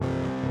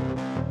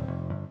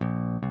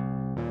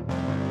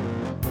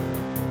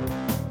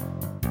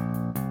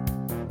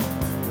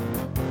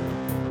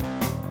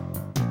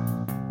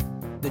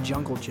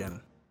jungle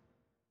gym,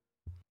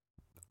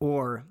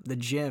 or the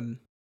gym,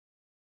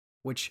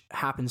 which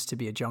happens to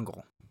be a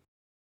jungle.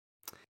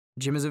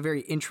 Gym is a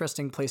very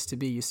interesting place to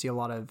be. You see a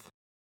lot of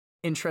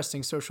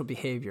interesting social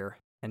behavior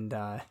and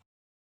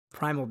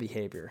primal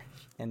behavior.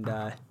 And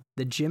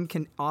the gym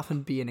can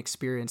often be an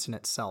experience in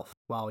itself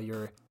while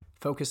you're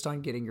focused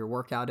on getting your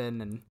workout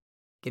in and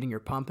getting your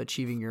pump,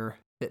 achieving your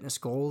fitness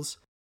goals.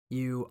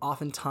 You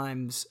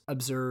oftentimes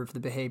observe the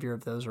behavior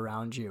of those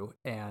around you,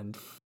 and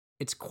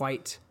it's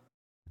quite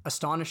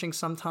astonishing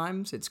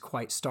sometimes. It's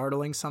quite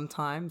startling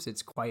sometimes.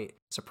 It's quite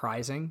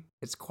surprising.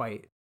 It's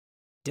quite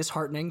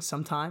disheartening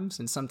sometimes,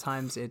 and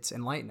sometimes it's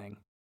enlightening.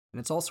 And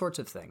it's all sorts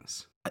of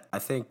things. I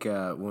think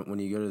when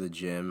you go to the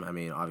gym, I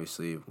mean,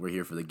 obviously we're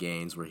here for the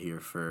gains. We're here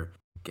for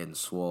getting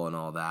swole and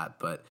all that.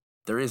 But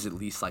there is at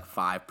least like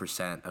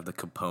 5% of the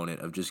component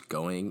of just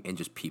going and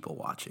just people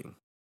watching.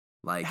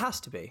 Like, it has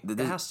to be. It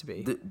has to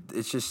be.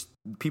 It's just,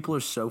 people are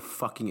so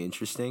fucking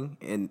interesting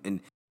and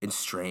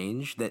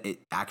strange that it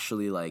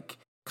actually like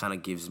kind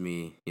of gives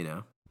me,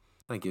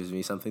 gives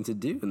me something to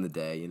do in the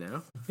day,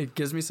 It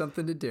gives me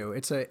something to do.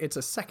 It's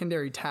a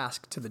secondary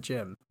task to the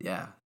gym.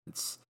 Yeah.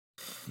 It's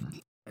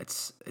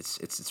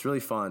really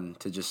fun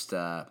to just,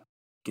 go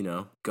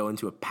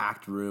into a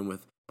packed room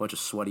with a bunch of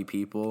sweaty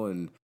people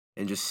and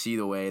just see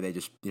the way they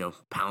just,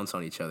 pounce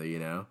on each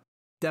other,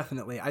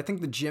 Definitely. I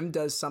think the gym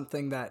does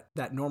something that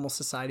normal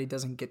society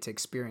doesn't get to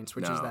experience,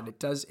 which is that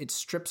it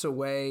strips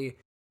away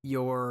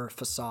your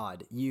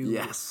facade. You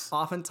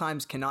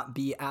oftentimes cannot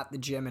be at the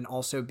gym and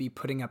also be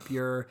putting up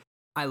your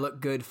I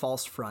look good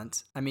false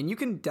front. I mean, you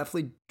can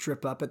definitely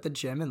drip up at the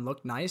gym and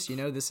look nice.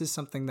 This is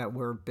something that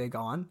we're big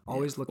on.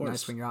 Always look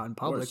nice when you're out in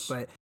public.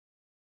 But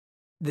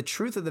the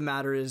truth of the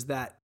matter is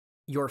that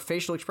your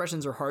facial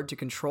expressions are hard to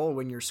control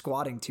when you're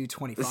squatting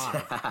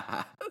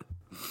 225.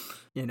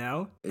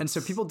 And so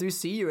people do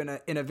see you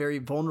in a very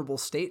vulnerable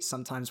state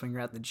sometimes when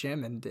you're at the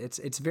gym, and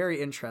it's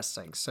very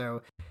interesting.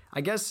 So I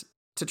guess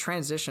to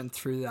transition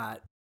through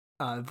that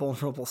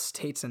vulnerable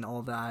states and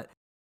all that,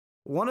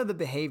 one of the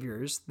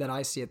behaviors that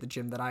I see at the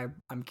gym that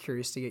I'm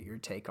curious to get your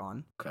take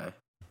on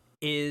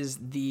is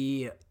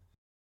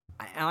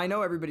I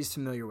know everybody's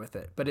familiar with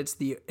it, but it's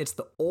the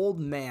old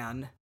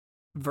man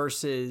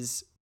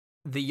versus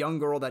the young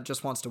girl that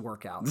just wants to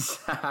work out.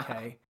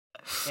 Okay.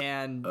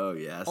 And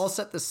I'll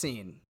set the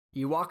scene.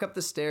 You walk up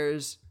the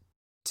stairs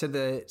to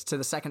the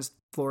second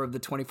floor of the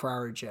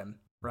 24-hour gym,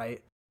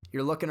 right?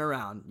 You're looking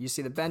around. You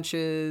see the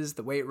benches,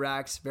 the weight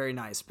racks, very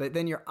nice. But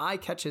then your eye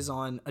catches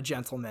on a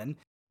gentleman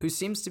who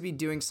seems to be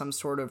doing some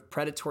sort of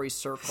predatory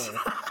circle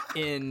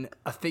in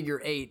a figure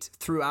 8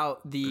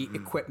 throughout the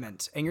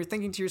equipment. And you're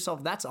thinking to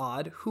yourself, that's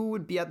odd. Who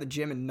would be at the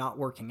gym and not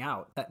working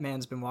out? That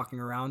man's been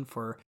walking around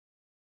for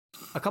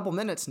a couple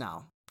minutes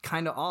now.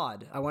 Kind of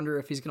odd. I wonder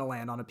if he's going to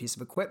land on a piece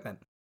of equipment.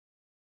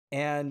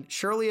 And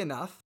surely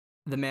enough,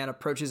 the man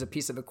approaches a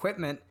piece of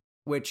equipment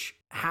which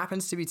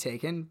happens to be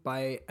taken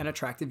by an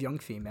attractive young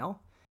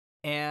female.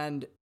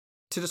 And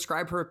to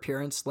describe her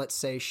appearance, let's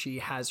say she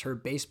has her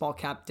baseball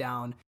cap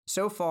down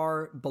so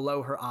far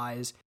below her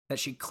eyes that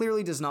she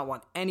clearly does not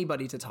want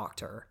anybody to talk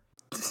to her.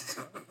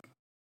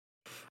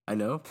 I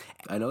know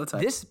the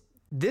type.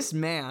 This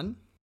man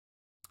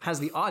has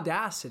the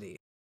audacity,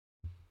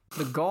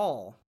 the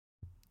gall,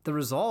 the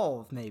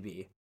resolve,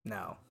 maybe,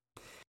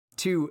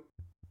 to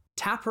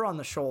tap her on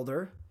the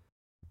shoulder.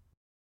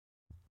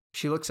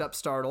 She looks up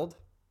startled.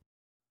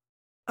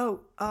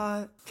 Oh,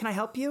 can I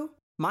help you?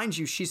 Mind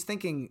you, she's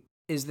thinking,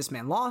 is this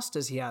man lost?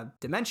 Does he have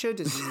dementia?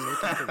 Does he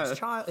look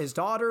after his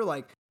daughter?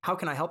 Like, how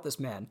can I help this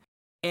man?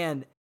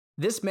 And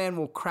this man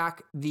will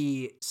crack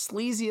the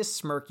sleaziest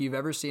smirk you've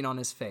ever seen on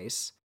his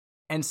face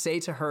and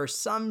say to her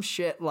some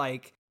shit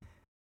like,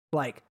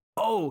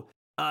 oh,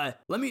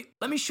 let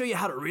me show you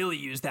how to really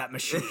use that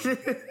machine.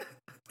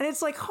 And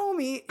it's like,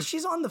 homie,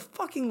 she's on the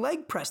fucking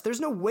leg press.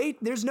 There's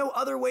no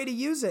other way to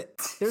use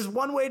it. There's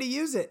one way to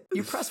use it.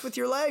 You press with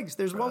your legs.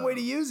 There's one way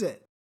to use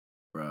it.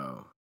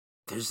 Bro,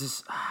 there's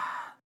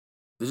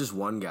this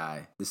one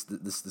guy.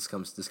 This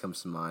comes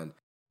to mind.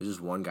 There's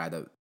this one guy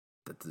that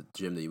the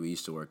gym that we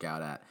used to work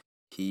out at.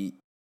 He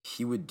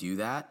would do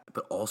that,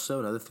 but also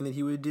another thing that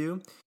he would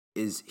do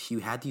is he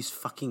had these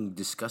fucking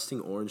disgusting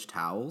orange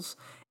towels.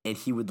 And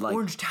he would like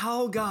Orange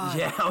Towel Guy.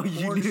 Yeah,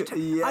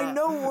 I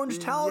know Orange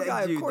Towel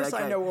Guy. Dude, of course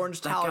I know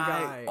Orange Towel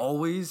Guy.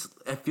 Always,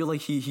 I feel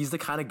like he's the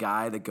kind of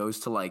guy that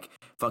goes to like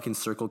fucking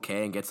Circle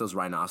K and gets those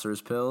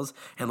rhinoceros pills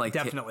and like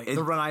definitely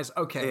the rhinoceros.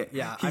 Okay,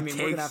 yeah. I mean,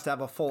 we're gonna have to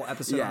have a full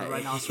episode on the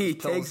rhinoceros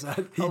pills.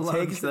 He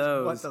takes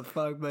those. What the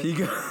fuck? But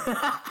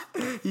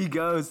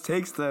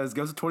takes those,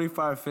 goes to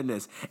 24 Hour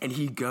Fitness, and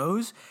he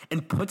goes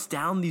and puts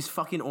down these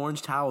fucking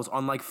orange towels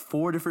on like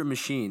 4 different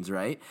machines,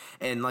 right?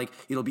 And like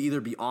it'll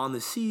either be on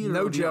the seat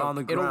or on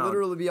the ground. It'll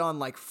literally be on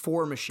like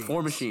 4 machines.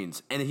 4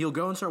 machines. And he'll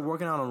go and start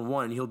working out on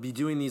one. And he'll be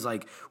doing these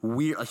like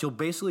weird, like he'll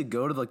basically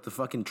go to like the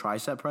fucking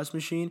tricep press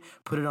machine,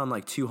 put it on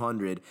like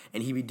 200,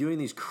 and he'd be doing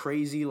these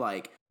crazy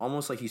like,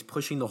 almost like he's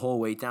pushing the whole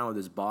weight down with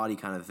his body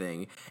kind of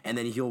thing. And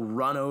then he'll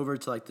run over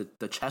to like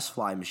the chest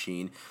fly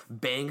machine,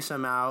 bang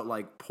some out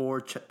like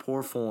poor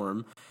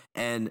form.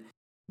 And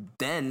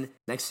then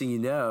next thing you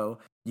know,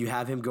 you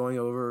have him going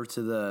over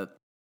to the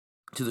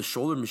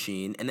shoulder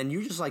machine, and then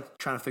you're just like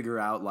trying to figure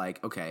out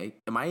like, okay,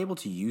 am I able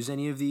to use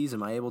any of these?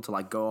 Am I able to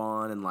like go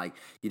on and like,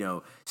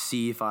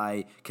 see if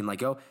I can like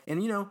go?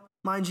 And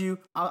mind you,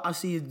 I'll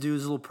see you do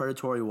his little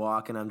predatory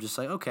walk, and I'm just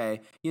like,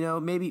 okay,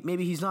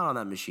 maybe he's not on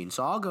that machine,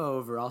 so I'll go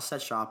over, I'll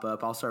set shop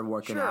up, I'll start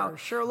working out.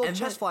 Sure, a little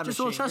chest fly machine. Just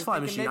a little chest fly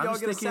machine. I'm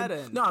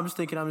just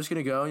thinking I'm just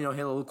gonna go, hit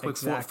a little quick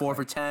 4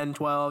 for 10,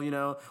 12,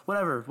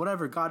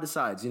 whatever God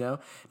decides,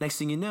 Next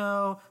thing you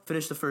know,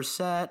 finish the first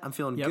set, I'm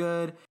feeling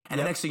good, and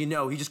the next thing you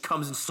know, he just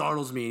comes and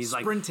startles me. And he's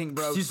sprinting, like,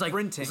 bro. He's like,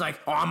 sprinting. He's like,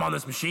 oh, I'm on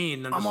this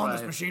machine. I'm on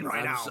this machine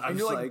right now. And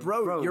you're like,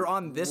 bro, you're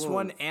on this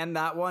one and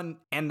that one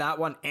and that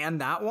one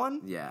and that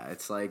one. Yeah,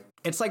 it's like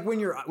when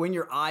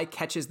your eye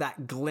catches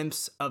that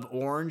glimpse of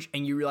orange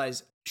and you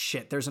realize,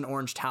 shit, there's an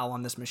orange towel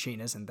on this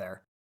machine, isn't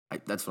there?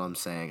 That's what I'm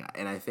saying.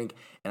 And I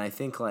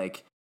think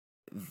like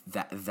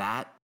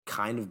that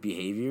kind of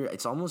behavior,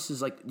 it's almost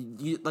as like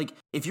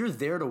if you're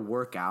there to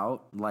work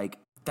out, like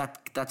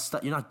that's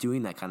you're not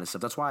doing that kind of stuff.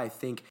 That's why I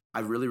think I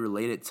really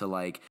relate it to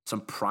like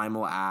some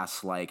primal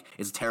ass, like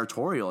it's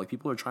territorial. Like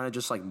people are trying to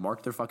just like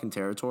mark their fucking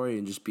territory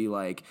and just be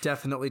like,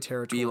 definitely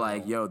territorial. Be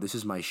like, yo, this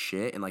is my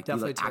shit, and like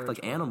definitely act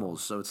like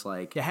animals. So it's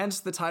like, yeah.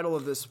 Hence the title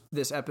of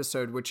this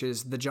episode, which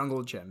is the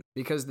Jungle Gym,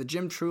 because the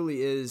gym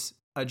truly is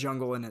a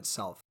jungle in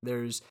itself.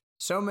 There's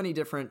so many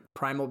different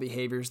primal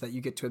behaviors that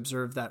you get to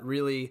observe that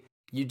really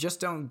you just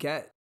don't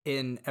get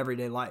in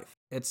everyday life.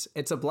 It's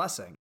a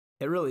blessing.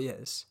 It really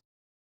is.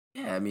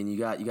 Yeah, I mean, you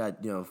got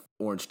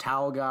orange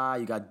towel guy.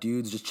 You got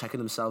dudes just checking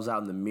themselves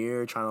out in the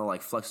mirror, trying to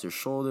like flex their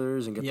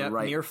shoulders and get the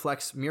right mirror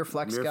flex guy.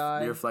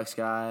 Mirror flex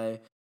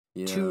guy.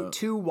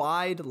 Too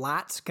wide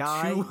lats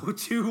guy.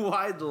 Too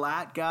wide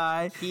lat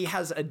guy. He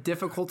has a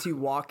difficulty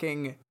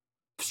walking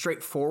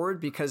straight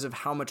forward because of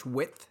how much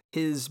width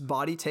his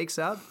body takes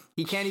up.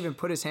 He can't even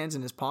put his hands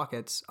in his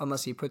pockets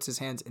unless he puts his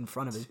hands in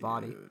front of his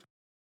body.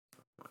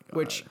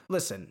 Which,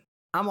 listen,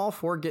 I'm all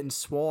for getting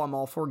swole, I'm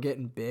all for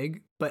getting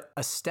big, but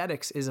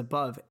aesthetics is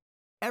above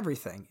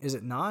everything, is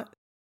it not?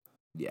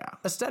 Yeah.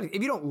 Aesthetic.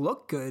 If you don't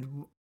look good,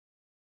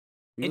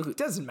 it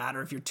doesn't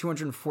matter if you're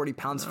 240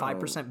 pounds,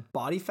 5%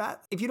 body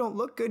fat. If you don't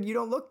look good, you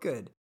don't look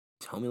good.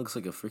 Homie looks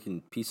like a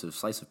freaking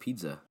slice of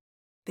pizza.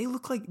 They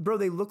look like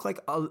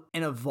an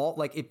evolved,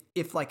 like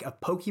if like a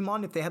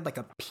Pokemon, if they had like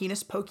a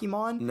penis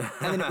Pokemon, and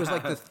then it was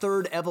like the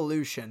third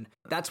evolution,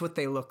 that's what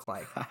they look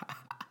like.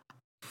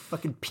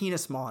 Fucking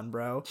penismon,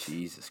 bro.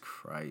 Jesus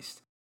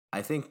Christ.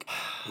 I think,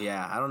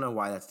 yeah, I don't know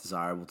why that's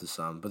desirable to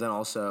some, but then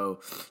also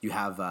you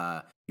have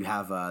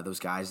those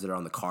guys that are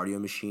on the cardio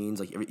machines.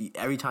 Like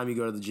every time you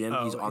go to the gym,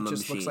 he's on the machine. It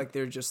just looks like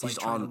they're just like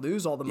trying to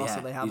lose all the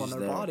muscle they have on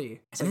their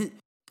body. Like,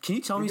 can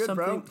you tell me something?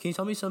 Bro? Can you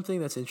tell me something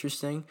that's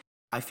interesting?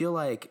 I feel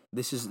like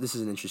this is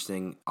an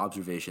interesting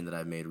observation that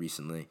I've made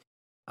recently.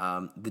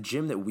 The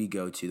gym that we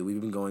go to, that we've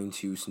been going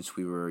to since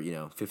we were,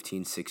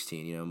 15,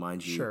 16,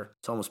 mind you, sure.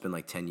 It's almost been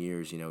like 10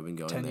 years, we've been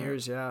going 10 there.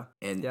 years, yeah.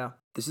 And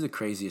this is the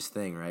craziest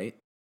thing, right?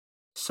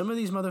 Some of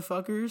these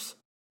motherfuckers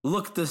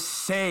look the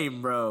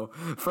same, bro.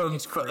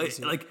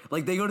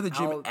 Like they go to the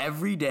gym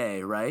every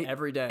day, right?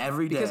 Every day.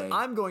 Because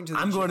I'm going to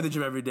the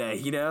gym every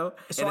day,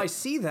 So I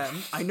see them.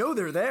 I know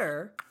they're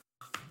there.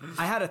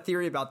 I had a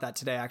theory about that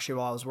today, actually,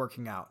 while I was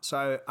working out.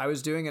 So I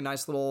was doing a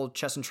nice little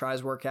chest and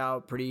tries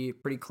workout, pretty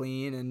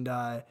clean,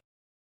 and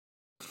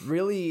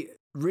really,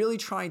 really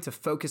trying to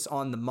focus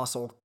on the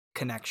muscle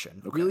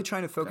connection. Okay. Really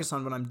trying to focus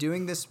on when I'm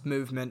doing this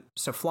movement.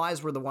 So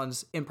flies were the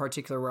ones in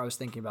particular where I was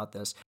thinking about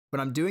this. When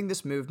I'm doing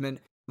this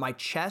movement, my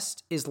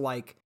chest is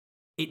like,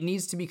 it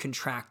needs to be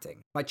contracting.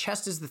 My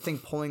chest is the thing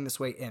pulling this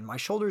weight in. My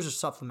shoulders are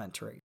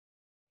supplementary.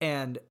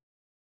 And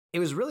it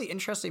was really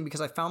interesting because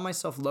I found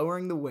myself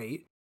lowering the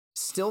weight,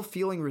 still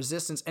feeling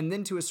resistance, and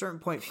then to a certain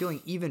point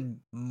feeling even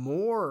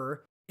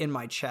more in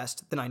my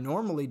chest than I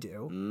normally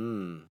do.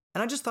 And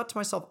I just thought to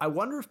myself, I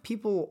wonder if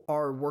people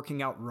are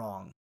working out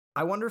wrong.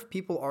 I wonder if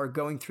people are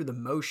going through the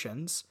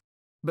motions,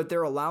 but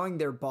they're allowing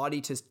their body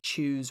to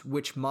choose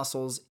which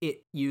muscles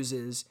it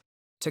uses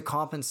to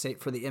compensate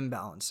for the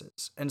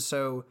imbalances. And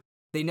so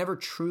they never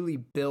truly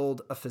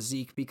build a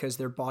physique because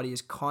their body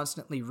is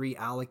constantly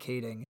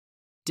reallocating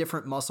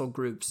different muscle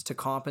groups to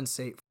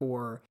compensate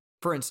for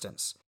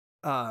instance,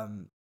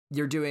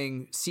 you're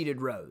doing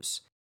seated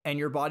rows and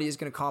your body is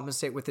going to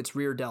compensate with its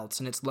rear delts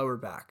and its lower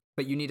back,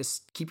 but you need to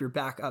keep your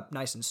back up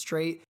nice and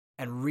straight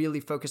and really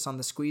focus on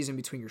the squeeze in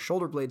between your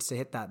shoulder blades to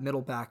hit that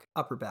middle back,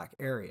 upper back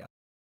area.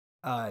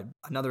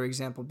 Another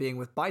example being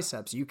with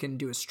biceps, you can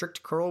do a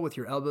strict curl with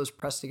your elbows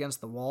pressed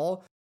against the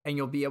wall and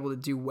you'll be able to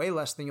do way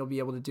less than you'll be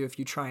able to do if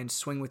you try and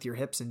swing with your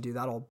hips and do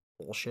that all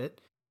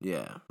bullshit.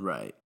 Yeah,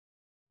 right.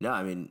 No,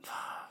 I mean,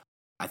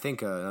 I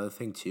think another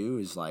thing too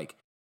is like,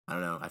 I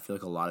don't know, I feel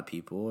like a lot of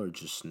people are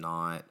just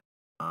not,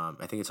 I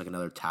think it's like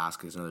another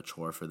task, it's another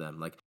chore for them.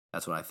 Like,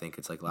 that's what I think.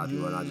 It's like a lot of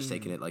people are not just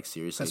taking it like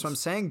seriously. That's what I'm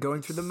saying,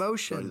 going through the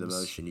motions. Going through the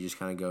motion. You just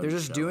kind of go. They're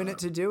just doing it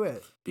to do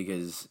it.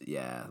 Because,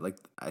 yeah, like,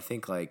 I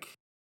think like,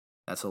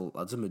 that's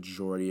a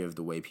majority of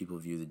the way people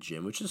view the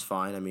gym, which is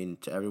fine. I mean,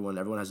 to everyone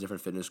has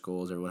different fitness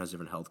goals. Everyone has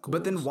different health goals.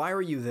 But then why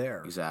are you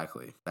there?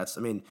 Exactly. That's,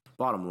 I mean,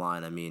 bottom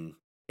line. I mean,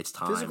 it's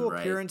time. Physical right?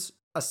 appearance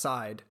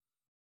aside,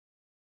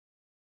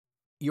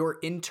 your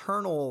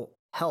internal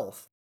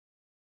health,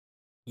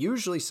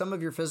 usually some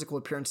of your physical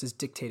appearance is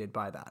dictated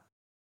by that.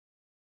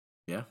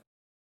 Yeah.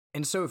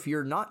 And so if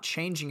you're not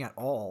changing at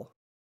all,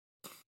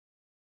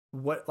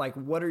 what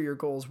are your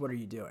goals? What are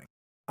you doing?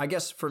 I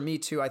guess for me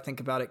too, I think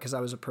about it because I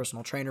was a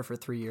personal trainer for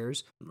 3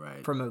 years.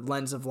 Right. From a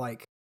lens of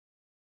like,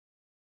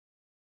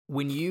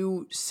 when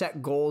you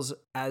set goals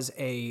as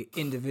a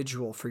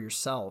individual for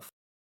yourself,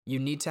 you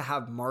need to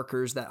have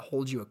markers that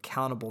hold you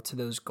accountable to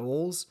those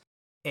goals.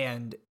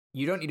 And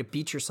you don't need to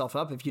beat yourself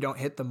up if you don't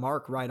hit the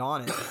mark right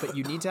on it, but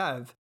you need to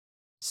have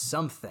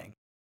something.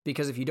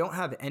 Because if you don't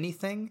have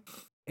anything,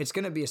 it's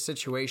going to be a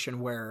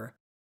situation where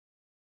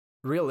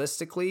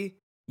realistically,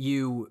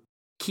 you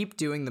keep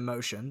doing the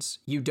motions.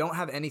 You don't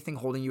have anything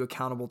holding you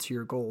accountable to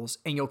your goals.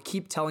 And you'll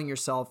keep telling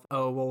yourself,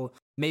 oh, well,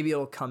 maybe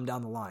it'll come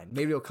down the line.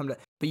 Maybe it'll come down.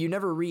 But you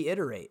never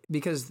reiterate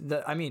because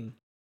I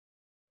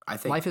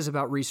think life is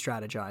about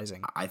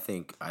re-strategizing. I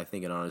think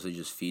it honestly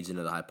just feeds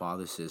into the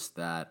hypothesis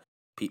that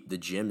the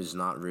gym is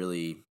not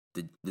really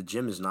the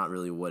gym is not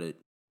really what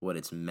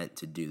it's meant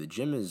to do. The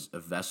gym is a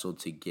vessel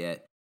to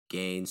get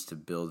gains, to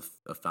build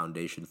a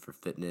foundation for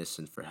fitness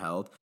and for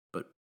health.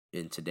 But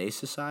in today's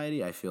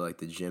society, I feel like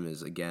the gym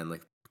is, again,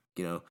 like,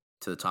 you know,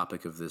 to the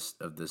topic of this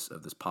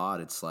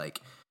pod, it's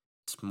like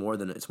it's more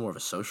of a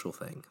social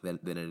thing than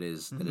it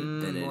is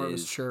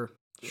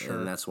Sure.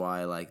 And that's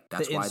why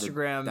that's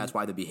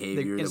why the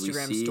behavior the that we see,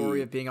 Instagram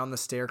story of being on the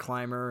stair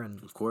climber,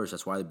 and of course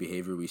that's why the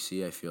behavior we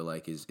see, I feel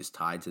like, is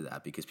tied to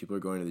that, because people are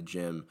going to the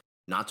gym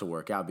not to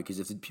work out. Because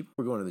if people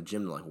were going to the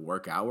gym to like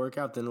work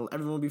out, then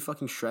everyone would be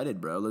fucking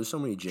shredded, bro. There's so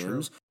many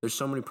gyms. True. There's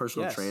so many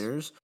personal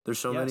trainers. There's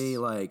so many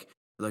like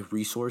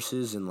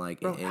resources and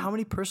like. Bro, how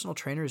many personal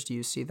trainers do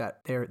you see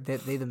that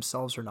they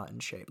themselves are not in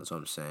shape? That's what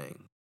I'm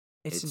saying.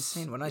 It's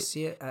insane. When I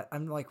see it,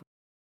 I'm like,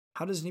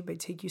 how does anybody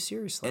take you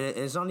seriously? And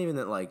it's not even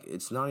that, like,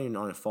 it's not even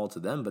on a fault to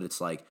them, but it's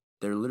like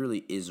there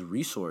literally is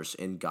resource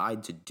and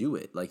guide to do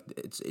it. Like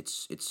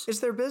it's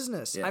their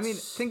business. Yes. I mean,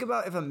 think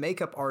about if a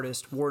makeup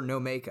artist wore no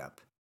makeup.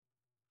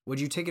 Would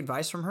you take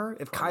advice from her?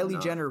 If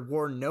Kylie Jenner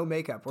wore no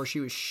makeup or she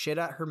was shit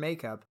at her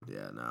makeup?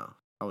 Yeah, no.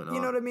 Probably not.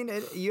 You know what I mean?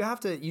 You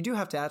do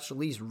have to at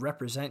least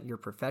represent your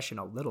profession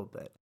a little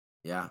bit.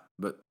 Yeah,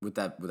 but with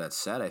that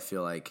said, I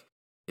feel like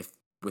if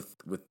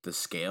with the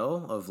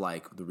scale of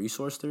like the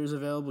resource there is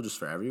available just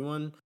for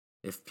everyone,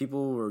 if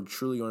people were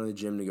truly going to the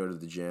gym to go to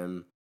the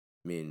gym,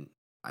 I mean,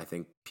 I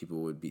think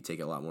people would take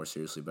it a lot more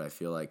seriously. But I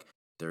feel like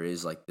there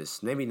is like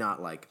this, maybe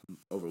not like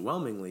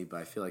overwhelmingly, but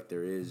I feel like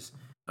there is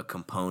a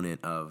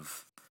component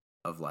of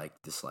like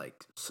this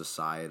like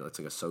society. It's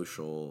like a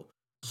social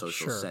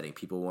setting.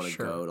 People want to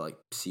go to like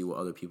see what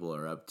other people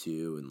are up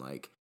to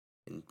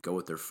and go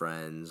with their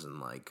friends, and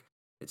like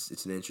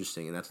it's an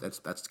interesting, and that's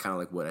kind of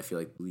like what I feel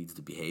like leads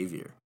to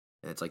behavior,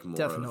 and it's like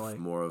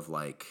more of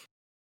like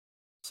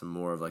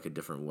a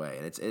different way,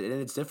 and it's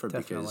different.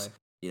 Definitely. Because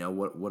you know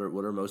what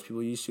are most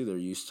people used to? They're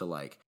used to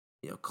like,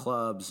 you know,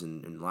 clubs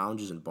and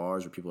lounges and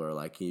bars where people are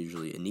like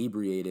usually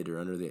inebriated or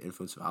under the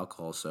influence of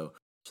alcohol. So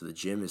the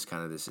gym is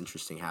kind of this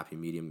interesting happy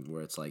medium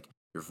where it's like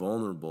you're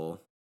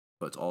vulnerable,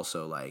 but it's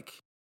also like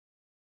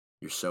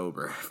you're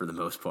sober for the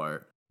most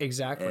part.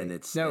 Exactly.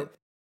 And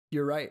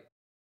you're right.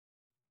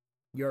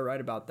 You're right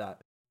about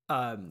that.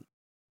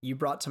 You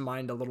brought to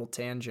mind a little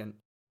tangent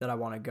that I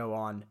want to go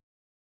on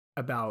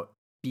about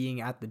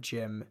being at the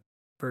gym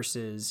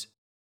versus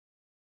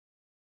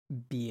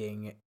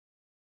being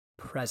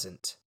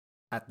present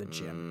at the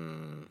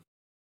gym.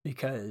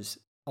 Because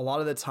a lot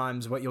of the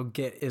times what you'll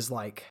get is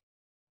like,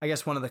 I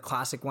guess one of the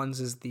classic ones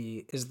is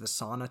the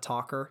sauna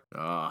talker.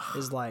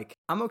 Is like,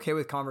 I'm okay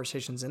with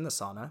conversations in the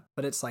sauna,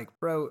 but it's like,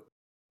 bro,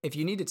 if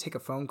you need to take a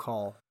phone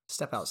call,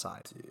 step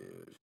outside.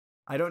 Dude.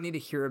 I don't need to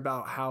hear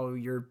about how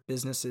your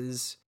business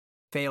is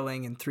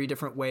failing in 3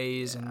 different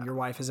ways and your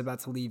wife is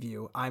about to leave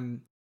you.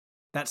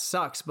 That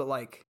sucks, but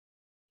like,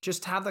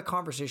 just have the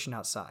conversation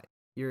outside.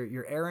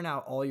 You're airing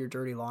out all your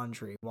dirty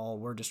laundry while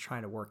we're just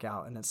trying to work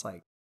out. And it's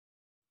like,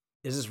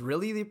 is this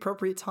really the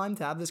appropriate time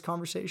to have this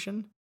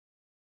conversation?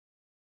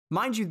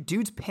 Mind you,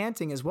 dude's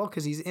panting as well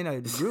because he's in a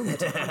room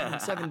that's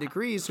 107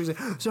 degrees. So he's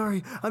like,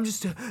 sorry, I'm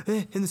just in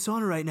the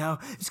sauna right now.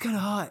 It's kind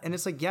of hot. And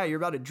it's like, yeah, you're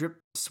about to drip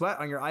sweat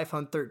on your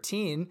iPhone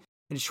 13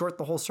 and short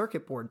the whole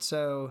circuit board.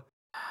 So,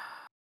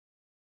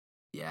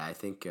 yeah, I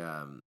think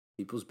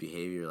people's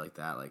behavior like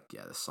that, like,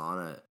 yeah, the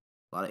sauna,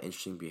 a lot of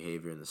interesting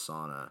behavior in the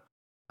sauna.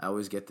 I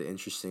always get the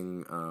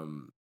interesting,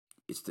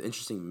 it's the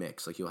interesting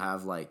mix. Like you'll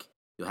have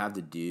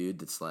the dude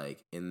that's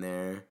like in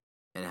there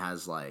and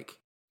has like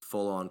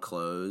full on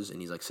clothes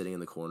and he's like sitting in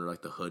the corner,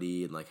 like the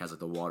hoodie and like has like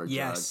the water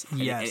jug. And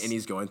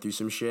he's going through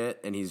some shit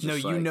and he's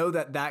just you know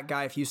that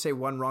guy, if you say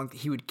one wrong,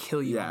 he would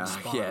kill you on the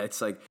spot. Yeah,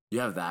 it's like you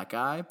have that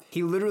guy.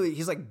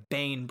 He's like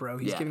Bane, bro.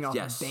 He's giving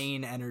off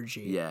Bane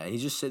energy. Yeah, and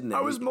he's just sitting there.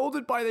 I was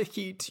molded by the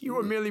heat. You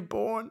were merely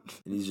born.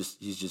 And he's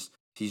just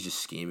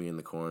scheming in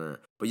the corner.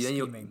 But then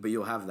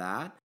you'll have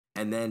that,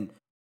 and then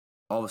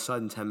all of a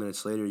sudden 10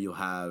 minutes later you'll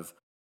have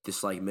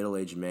this like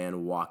middle-aged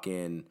man walk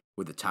in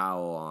with a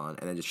towel on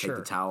and then just take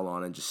the towel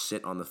on and just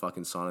sit on the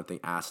fucking sauna thing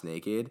ass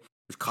naked,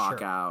 just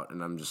cock out,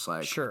 and I'm just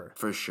like,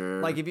 for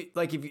sure. Like if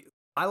you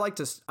I like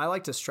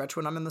to stretch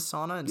when I'm in the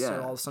sauna, and so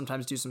I'll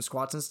sometimes do some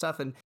squats and stuff,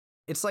 and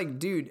it's like,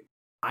 dude,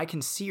 I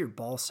can see your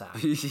ball sack.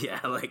 Yeah,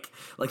 like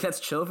that's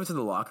chill if it's in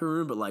the locker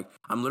room, but like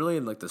I'm literally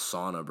in like the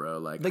sauna, bro.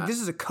 Like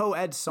this is a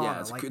co-ed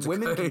sauna. Like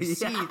women can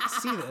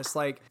see this.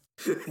 Like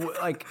is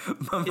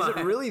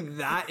it really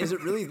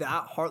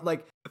that hard?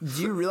 Like,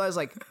 do you realize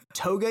like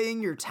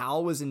togaing your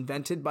towel was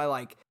invented by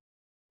like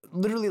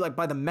literally like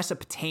by the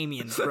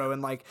Mesopotamians, bro,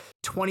 in like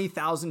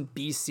 20,000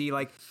 BC,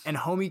 like, and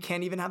homie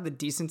can't even have the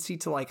decency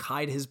to like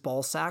hide his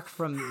ball sack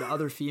from the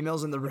other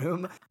females in the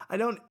room. I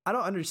don't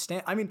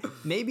understand. I mean,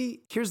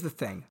 maybe here's the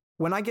thing.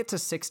 When I get to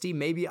 60,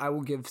 maybe I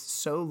will give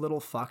so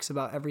little fucks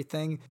about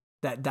everything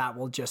that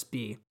will just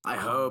be. I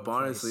hope,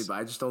 honestly, but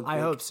I just don't think. I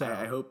hope so.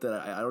 I hope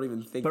that I don't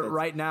even think. But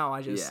right now,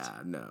 I just. Yeah,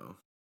 no.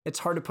 It's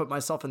hard to put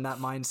myself in that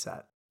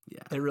mindset.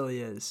 Yeah. It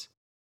really is.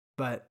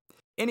 But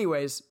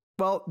anyways,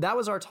 well, that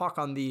was our talk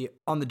on the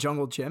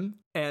jungle gym,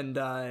 and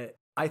I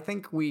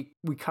think we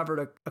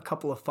covered a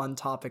couple of fun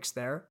topics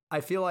there.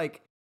 I feel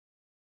like,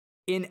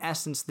 in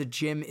essence, the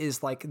gym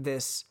is like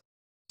this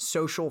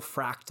social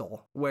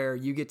fractal where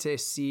you get to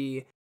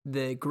see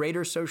the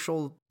greater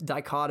social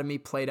dichotomy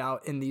played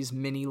out in these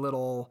mini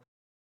little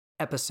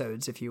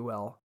episodes, if you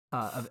will,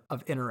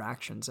 of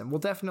interactions. And we'll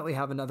definitely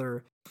have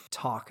another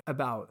talk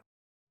about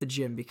the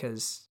gym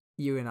because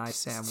you and I,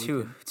 Sam,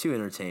 too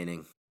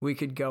entertaining. We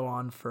could go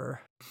on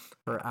for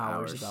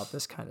hours about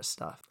this kind of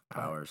stuff.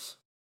 Hours.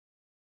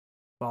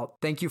 Well,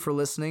 thank you for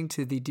listening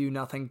to the Do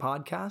Nothing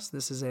podcast.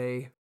 This is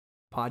a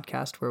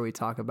podcast where we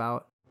talk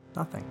about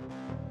nothing.